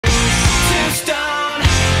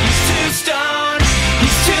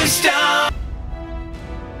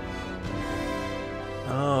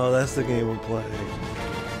That's the game we're playing.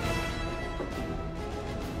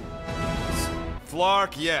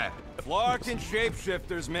 Flark, yeah. Flarking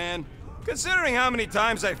shapeshifters, man. Considering how many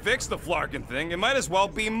times I fixed the flarking thing, it might as well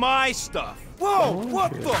be my stuff. Whoa!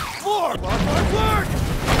 What the flark? Flark!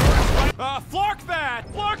 Flark that!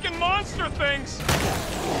 Flarking monster things!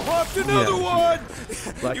 Popped another one!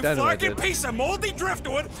 You flarking piece of moldy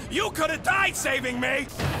driftwood! You could have died saving me!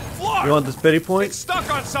 Flark! You want this pity point? It's stuck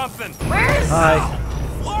on something! Where's... Hi.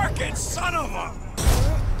 Flarking son of a...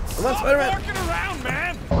 Come on, Spider-Man! Flarking around,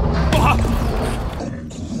 man!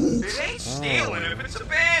 It ain't stealing if it's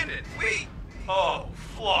abandoned. Oh,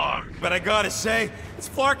 Flark. But I gotta say, it's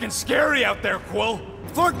flarking scary out there, Quill.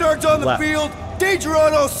 Flark nards on the Left. field! Danger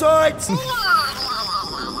on all sides!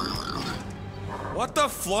 What the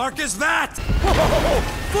Flark is that?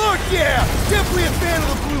 Flark, yeah! Definitely a fan of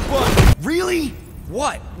the blue button! Really?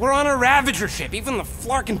 What? We're on a Ravager ship. Even the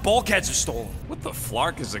flarking bulkheads are stolen. What the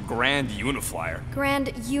Flark is a Grand Unifier?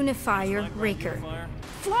 Grand Unifier Raker.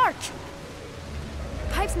 Flark!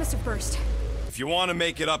 Pipes must have burst. If you want to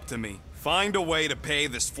make it up to me, find a way to pay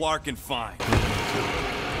this flarking fine.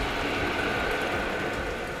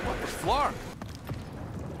 What the Flark?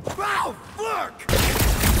 Wow! Flark!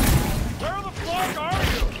 Where the Flark are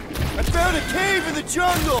you? I found a cave in the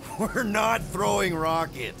jungle! We're not throwing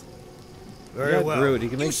rockets. Very Yeah, well. Groot, he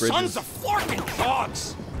can You make bridges. sons of flarking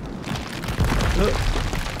dogs! What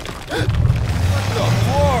the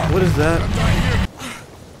flark? What is that?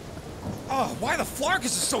 Oh, why the Flark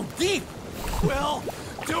is so deep? Well,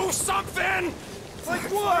 do something! Like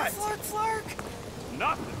what? Flark!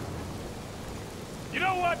 Nothing. You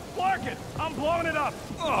know what? Flark it! I'm blowing it up!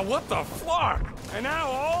 Oh, what the Flark? And now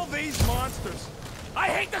all these monsters. I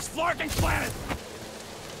hate this flarking planet!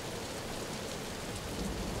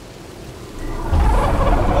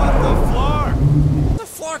 What the Flark? The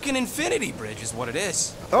flarking infinity bridge is what it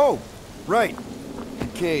is. Oh, right.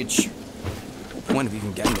 Cage. The point of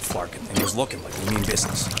even getting the flarking thing was looking like we mean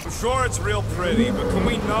business. I'm sure it's real pretty, but can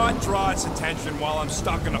we not draw its attention while I'm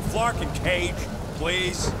stuck in a flarking cage,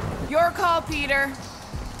 please? Your call, Peter.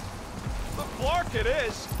 The Flark it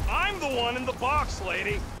is. I'm the one in the box,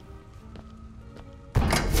 lady.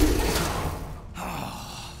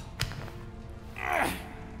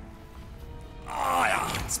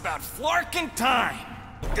 It's about flarking time.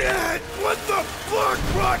 What the flark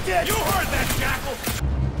rocket? You heard that, Jackal.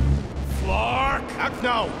 Flark. Act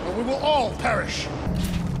now, or we will all perish.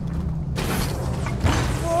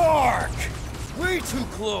 Flark. Way too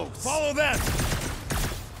close. Follow them.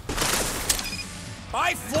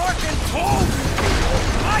 I flarking told you.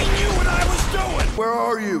 I knew what I was doing. Where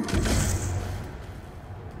are you?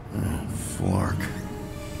 Flark.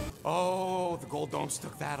 Oh, the gold domes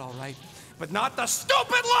took that all right. But not the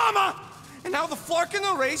stupid llama! And now the Flark in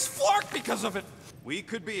the race flarked because of it. We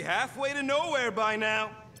could be halfway to nowhere by now.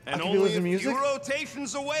 And could be only a listening to few music?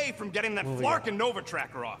 rotations away from getting that Flarkin' Nova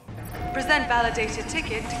Tracker off. Present validated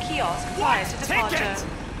ticket to kiosk prior to departure. Ticket?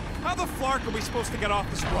 How the Flark are we supposed to get off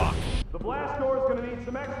this rock? The blast door is gonna need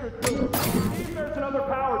some extra tools. See if there's another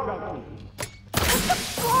power junction. What the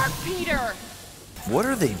Flark, Peter? What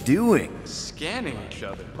are they doing? Scanning each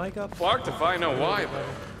other. Mic up. Flarked if I know why, though.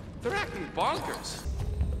 They're acting bonkers.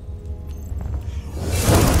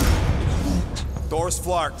 Door's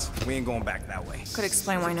flarked. We ain't going back that way. Could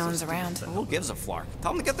explain why no one's around. Who gives a flark?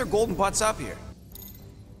 Tell them to get their golden butts up here.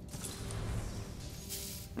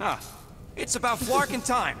 It's about flarking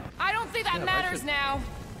time. I don't think that matters now.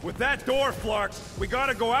 With that door flarked, we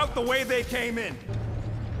gotta go out the way they came in.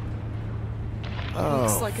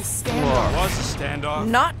 Looks like a standoff. Was a standoff.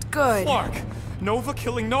 Not good. Flark. Nova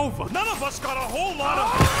killing Nova. None of us got a whole lot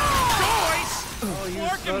of choice.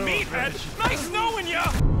 Flark and meathead. Nice knowing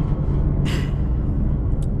ya.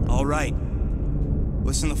 All right.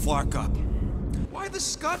 Listen to Flark up. Why the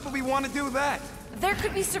scut would we want to do that? There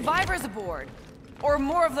could be survivors aboard. Or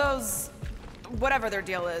more of those... whatever their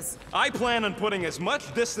deal is. I plan on putting as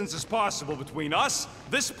much distance as possible between us,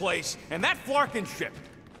 this place, and that flarking ship.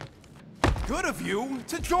 Good of you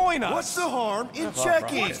to join us. What's the harm in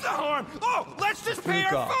checking? What's the harm? Oh, let's just pay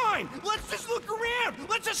our fine. Let's just look around.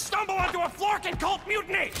 Let's just stumble onto a flarking cult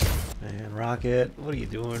mutiny. Man, Rocket, what are you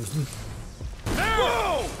doing?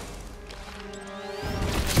 Whoa!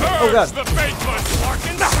 Oh, God. The faithless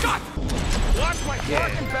flarking Scott! Watch my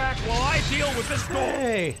flarking back while I deal with this door.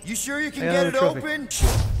 Hey! You sure you can Hey, get it another open?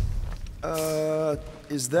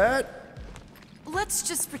 Is that? Let's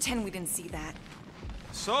just pretend we didn't see that.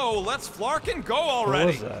 So, let's flarking go What already.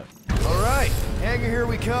 was that? All right, hangar, here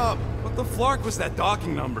we come. What the flark was that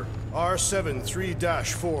docking number?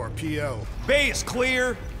 R73-4 PL. Bay is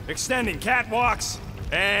clear, extending catwalks,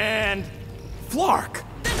 and... Flark!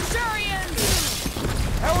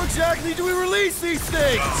 Centurions! How exactly do we release these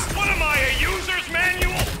things? What am I, a user's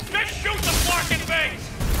manual? Just shoot the flarking things!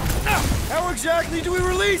 How exactly do we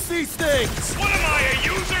release these things? What am I, a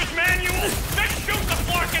user's manual? Just shoot the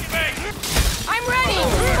flarking things! I'm ready!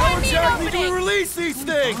 How Find me an exactly do we opening! release these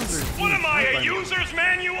things? What am I, a user's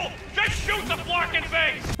manual? Just shoot the flarking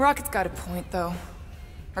things! Rocket's got a point, though.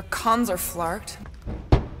 Our comms are flarked.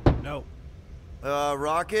 No.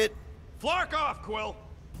 Rocket? Flark off, Quill!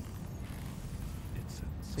 It's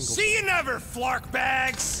a single. See you never, Flark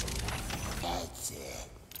bags!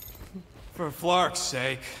 For Flark's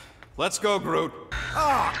sake. Let's go, Groot.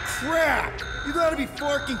 Ah, crap! You gotta be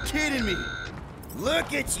flarking kidding me!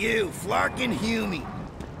 Look at you, flarking Hume.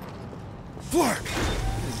 Flark!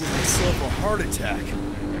 I'm gonna give myself a heart attack.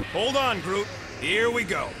 Hold on, Groot. Here we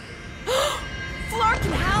go. Flark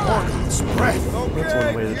and Halla! Breath. That's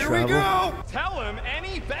one way to Here we travel. go! Tell him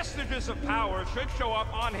any vestiges of power should show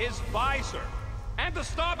up on his visor. And to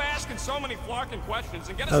stop asking so many flarking questions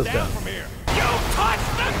and get us How's down that? from here. You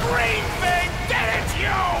touched the green thing! Get it,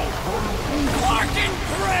 you! Flarking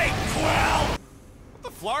great, Quill! What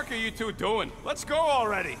the flark are you two doing? Let's go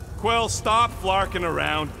already. Quill, stop flarking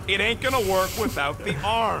around. It ain't gonna work without the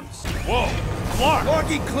arms. Whoa, Flark!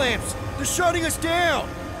 Locking clamps! They're shutting us down!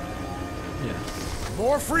 Yeah.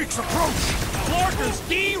 More freaks approach! Flarkers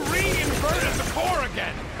de-reinverted the core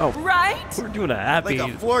again. Right? We're doing a happy.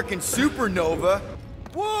 Like a flarking supernova.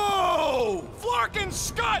 Whoa! Flarkin'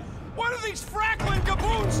 Scud! What are these frackling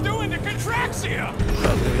gaboons doing to Contraxia?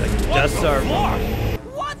 Death Star. Flark!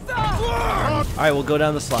 What the? All right, we'll go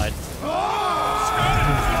down the slide.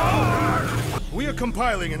 We are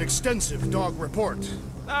compiling an extensive dog report.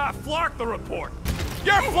 Ah, Flark the report.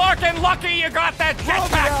 You're flarkin' lucky you got that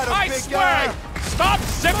jetpack, I big swear! guy. Stop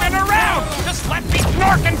zipping around! Just let me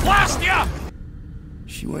snork and blast ya!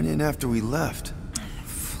 She went in after we left.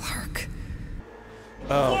 Flark.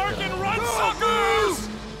 Flarkin' run, suckers!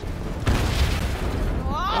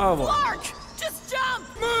 Oh, boy. Flark! Just jump!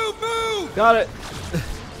 Move! Got it.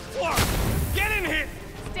 Flark, get in here!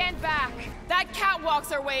 Stand back. That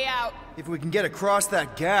catwalk's our way out. If we can get across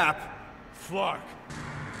that gap. Flark.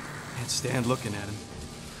 Can't stand looking at him.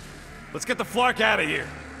 Let's get the Flark out of here.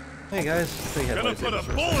 Hey guys, say hi. Gonna put a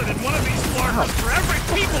bullet in one of these Flarkers for every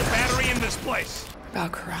people battery in this place.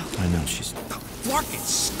 About Corral. I know, she's... Flarkin'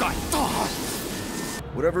 Scud.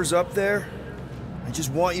 Whatever's up there, I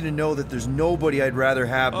just want you to know that there's nobody I'd rather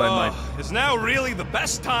have by my... Is now really the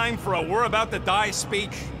best time for a we're about to die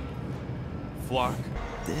speech? Flark.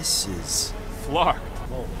 This is... Flark.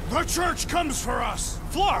 The church comes for us!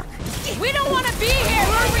 Flark! We don't want to be here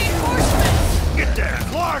for reinforcements! Get there!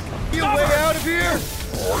 Clark! Be a way out of here!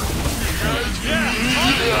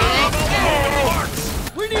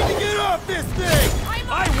 Flarks! We need to get off this thing!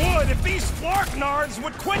 I would if these Flark nards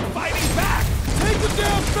would quit fighting back! Take them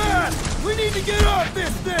down fast! We need to get off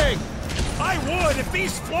this thing! I would if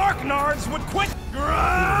these Flark nards would quit...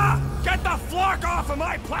 Grrrah! Get the Flark off of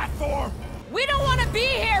my platform! We don't want to be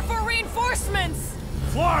here for reinforcements!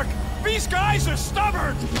 Flark, these guys are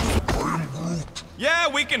stubborn! Yeah,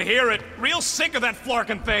 we can hear it. Real sick of that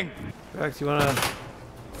Flarkin' thing. Rex, you wanna?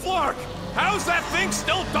 Flark, how's that thing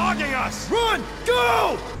still dogging us? Run!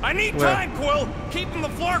 Go! I need Where? time, Quill. Keeping the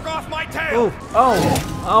Flark off my tail.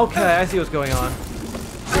 Oh, okay. I see what's going on.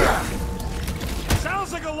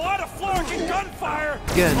 Sounds like a lot of Flarkin' gunfire.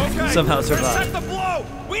 Again, okay, somehow let's survived. set the blow.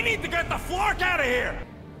 We need to get the Flark out of here.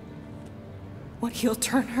 What he'll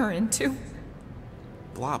turn her into?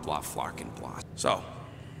 Blah, blah, Flarkin' blah. So,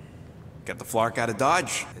 get the Flark out of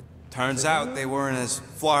Dodge. It turns out they weren't as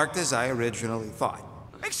Flarked as I originally thought.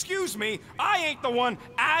 Excuse me, I ain't the one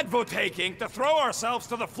advocating to throw ourselves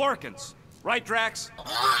to the Flarkins. Right, Drax?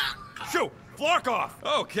 Shoot, Flark off.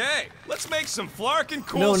 Okay, let's make some Flarkin'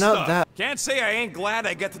 cool No, stuff. not that. Can't say I ain't glad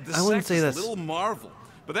I get to I wouldn't dissect say this this. little marvel.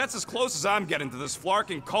 But that's as close as I'm getting to this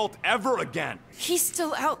Flarkin' cult ever again. He's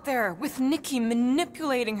still out there, with Nikki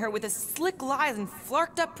manipulating her with his slick lies and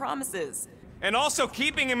flarked up promises. And also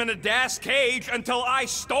keeping him in a das cage until I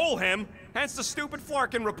stole him, hence the stupid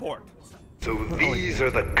Flarkin' report. So these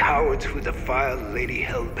are the cowards who defile Lady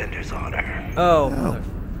Hellbender's honor. Oh.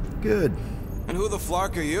 Good. And who the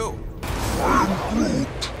Flark are you?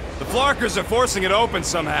 The Flarkers are forcing it open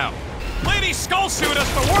somehow. Lady Skullsuit us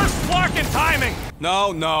the worst Flarkin' timing!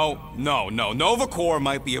 No. Nova Corps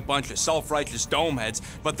might be a bunch of self-righteous domeheads,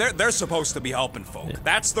 but they're supposed to be helping folk. Yeah.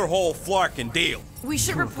 That's their whole Flarkin' deal. We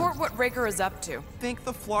should report what Raker is up to. Think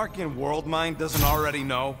the Flarkin' world mind doesn't already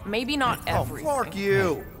know? Maybe not everything. Flark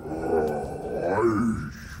you!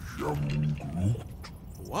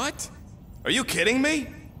 What? Are you kidding me?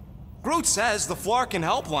 Groot says the Flarkin'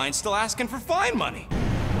 helpline's still asking for fine money.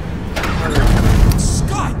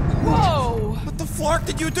 Scott! Whoa! What the flark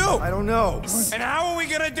did you do? I don't know. And how are we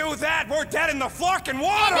gonna do that? We're dead in the flarkin'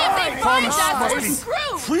 water! If they find us, must we're be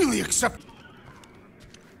screwed! freely accept.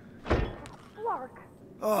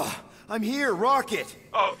 I'm here, Rocket.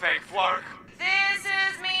 Oh, thank Flark. This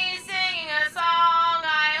is me singing a song.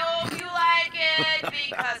 I hope you like it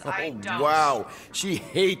because I don't. Wow, she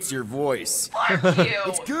hates your voice. Fuck you.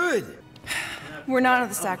 It's good. We're not on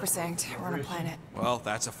the sacrosanct. We're on a planet. Well,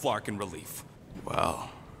 that's a flarkin' relief. Well,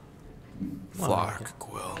 Flark,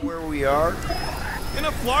 Quill. Where we are? In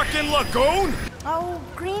a flarkin' lagoon? Oh,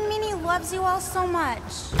 Green Meanie loves you all so much.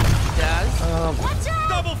 Does? Watch out!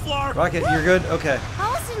 Double Flark! Rocket, you're good? Okay.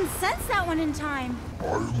 Alice didn't sense that one in time.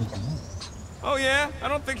 Oh yeah? I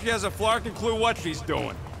don't think she has a flarkin' clue what she's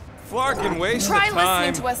doing. Flarkin' wastes Try the time.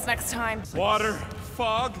 listening to us next time. Water,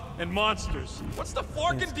 fog, and monsters. What's the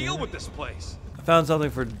flarkin' deal with this place? I found something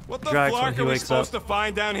for What the Drax when flark he are we wakes up. supposed to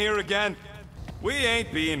find down here again? We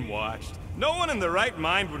ain't being watched. No one in their right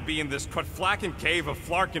mind would be in this flarkin' cave of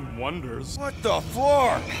flarkin' wonders. What the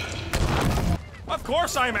flark? Of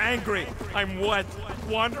course I'm angry. I'm wet,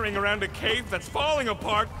 wandering around a cave that's falling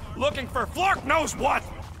apart, looking for Flark knows what.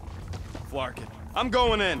 Flarkin', I'm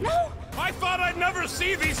going in. No! I thought I'd never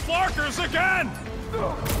see these Flarkers again!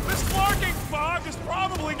 This flarking fog is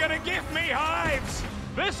probably gonna give me hives!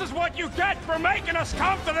 This is what you get for making us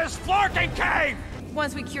come to this flarking cave!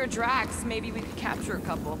 Once we cure Drax, maybe we could capture a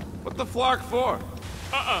couple. What the flark for?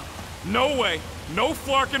 No way. No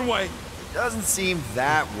flarking way. Doesn't seem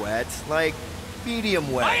that wet. Like,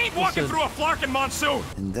 medium wet. I ain't walking through a flarking monsoon!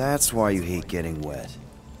 And that's why you hate getting wet.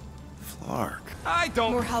 Flark. I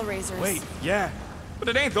don't... More Hellraisers. Wait, yeah. But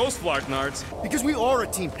it ain't those flark nards. Because we are a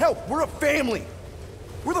team. Hell, we're a family.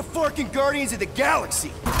 We're the flarking guardians of the galaxy.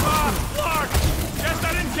 Flark! Guess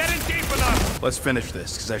I didn't get in deep enough! Let's finish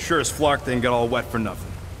this, because I sure as Flark didn't get all wet for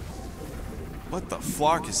nothing. What the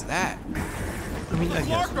Flark is that? I mean, I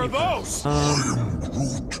guess. Flark are those?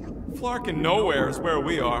 Flark in nowhere is where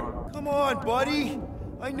we are. Come on, buddy.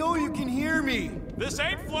 I know you can hear me. This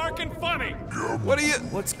ain't Flarkin' funny! What are you...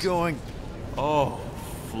 What's going... Oh,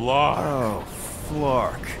 Flark. Oh,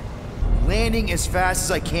 Flark. Landing as fast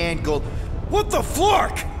as I can, Gold. What the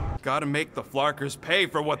Flark? Gotta make the Flarkers pay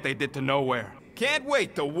for what they did to Nowhere. Can't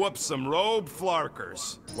wait to whoop some rogue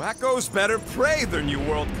Flarkers. Wackos better pray their new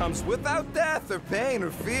world comes without death or pain or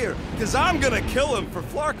fear, cause I'm gonna kill them for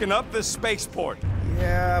flarking up this spaceport.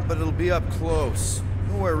 Yeah, but it'll be up close.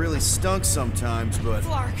 Nowhere really stunk sometimes, but...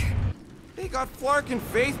 Flark. They got Flarkin'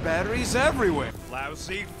 faith batteries everywhere.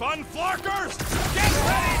 Lousy fun Flarkers! Get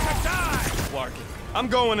ready to die! Flarkin', I'm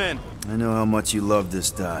going in. I know how much you love this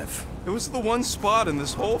dive. It was the one spot in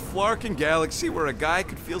this whole Flarkin' galaxy where a guy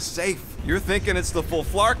could feel safe. You're thinking it's the full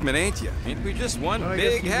Flarkman, ain't you? Ain't we just one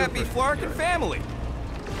big, happy Flarkin' family?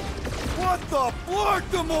 What the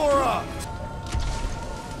Flarkamora?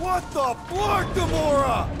 What the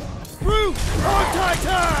Flarkamora? Brute!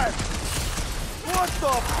 Anti-time! What the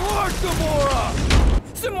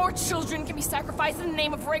Flarkamora? Some more children can be sacrificed in the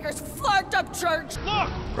name of Rager's flarked up church. Look!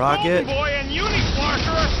 Rocket. Golden Boy and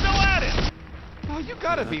Uni-Flarker are still at it! Oh, you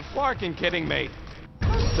gotta be Flarkin' kidding me.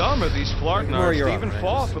 How dumb are these Flark nards you're to on, even Reyes.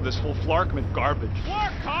 fall for this whole Flarkman garbage?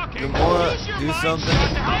 Flark talking! Gamora, Use your do mind something. shut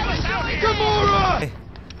to help us out here. Gamora!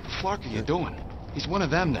 Flark are you doing? He's one of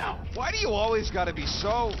them now. Why do you always gotta be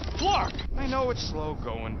so... Flark! I know it's slow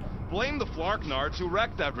going. Blame the Flark nards who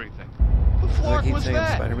wrecked everything. The Flark was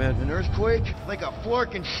that? Spider-Man. An earthquake? Like a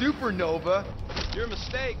Flarkin' supernova? Your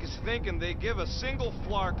mistake is thinking they give a single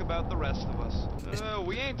Flark about the rest of us.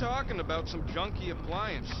 We ain't talking about some junky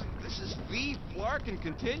appliance. This is the Flarkin'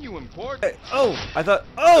 Continuum port. Hey, oh, I thought.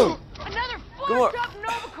 Oh! Another Gamora. flarked up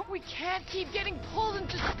Nova. We can't keep getting pulled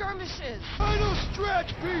into skirmishes. Final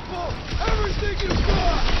stretch, people! Everything you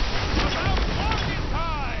got! About Flarkin'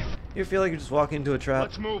 time! You feel like you're just walking into a trap.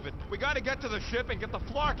 Let's move it. We gotta get to the ship and get the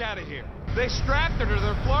Flark out of here. They strapped her to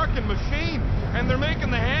their Flarkin' machine, and they're making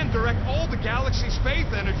the hand direct all the galaxy's faith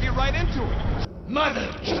energy right into it. Mother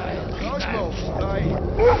child. Cosmos,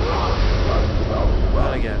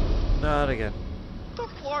 Not again. Not again. The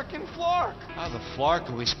Flarkin' Flark! How the Flark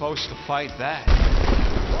are we supposed to fight that?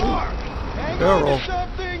 Flark! Hang Barrel. on to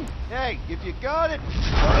something! Hey, if you got it...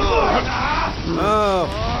 Oh.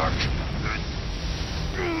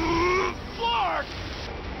 Flark!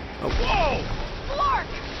 Oh. Whoa! Flark!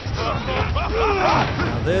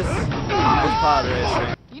 Now this is pod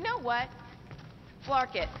racing. You know what?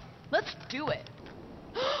 Flark it. Let's do it.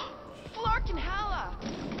 Flark and Hala.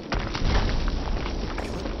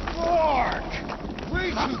 Flark!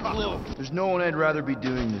 Way too close! There's no one I'd rather be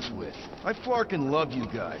doing this with. I Flarkin' love you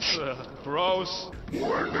guys. Gross.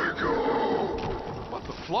 Where'd they go? What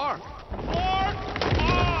the Flark?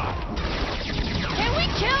 Can we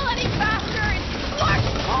kill any faster? It's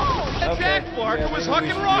Flark's cold! Okay. Jack Flark Yeah, was maybe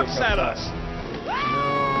we hucking should do a rocks cup at talk. us. No.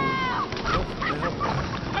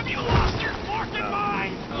 Have you lost your Flarkin'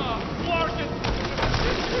 mind? Flarkin'.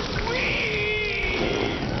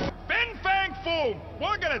 Ben Fang Foom!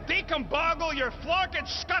 We're gonna decomboggle your Flarkin'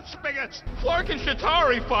 scut spigots! Flark and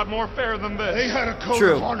Shatari fought more fair than this. They had a code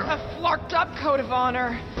True. of honor. A flarked up code of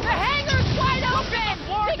honor. The hangar's wide open!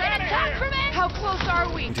 We can outta attack here. from it! How close are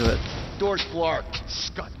we? Do it. Doors Flark.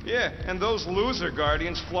 Scut. Yeah, and those loser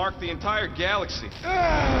guardians Flark the entire galaxy. Is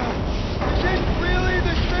this really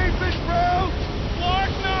the safest route?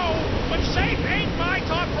 Flark, no! But safe ain't my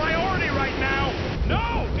top priority right now!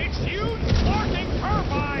 No! It's huge Flarking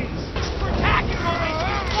turbines! Spectacularly!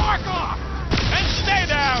 Flark off! And stay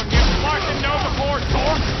down, you Flarking no-before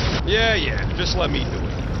dork! Yeah, just let me do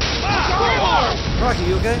it. Rocky,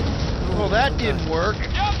 you okay? Well, that didn't work.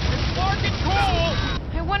 Yup, it's Flarking cool!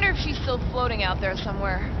 I wonder if she's still floating out there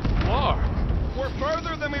somewhere. Flark? We're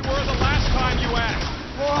further than we were the last time you asked.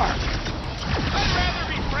 Flark! I'd rather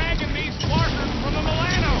be fragging these Flarkers from the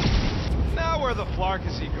Milano! Now where the Flark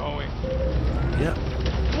is he going? Yeah.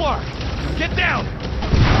 Flark! Get down!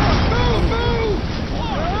 Move!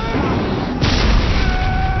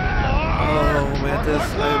 Oh, Mantis.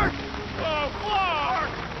 Flark! Oh,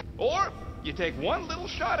 Flark! Or you take one little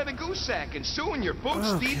shot at a goose sack and soon you're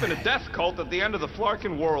boots deep in a death cult at the end of the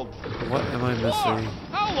Flarkin' world. What am I Flark! missing?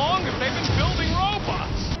 How long have they been building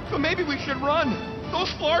robots? But maybe we should run. Those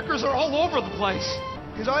Flarkers are all over the place.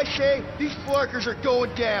 Because I say, these Flarkers are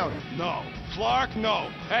going down. No. Flark, no.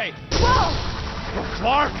 Hey. Whoa!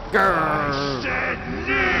 Flark! Grrr. Said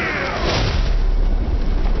kneel!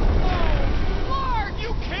 Oh, Flark!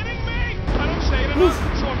 You kidding me? I don't say it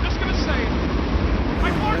enough, so I'm just gonna say it. I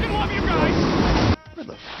fucking love you guys! Where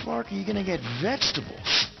the fuck are you gonna get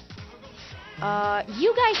vegetables?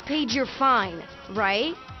 You guys paid your fine,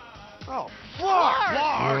 right? Oh, Flark!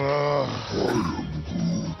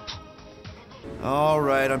 All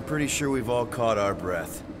right, I'm pretty sure we've all caught our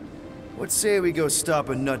breath. What say we go stop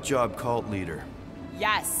a nutjob cult leader?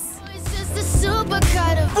 Yes. It's just a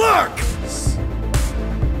supercut of Flark!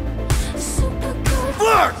 supercut.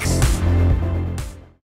 Flark!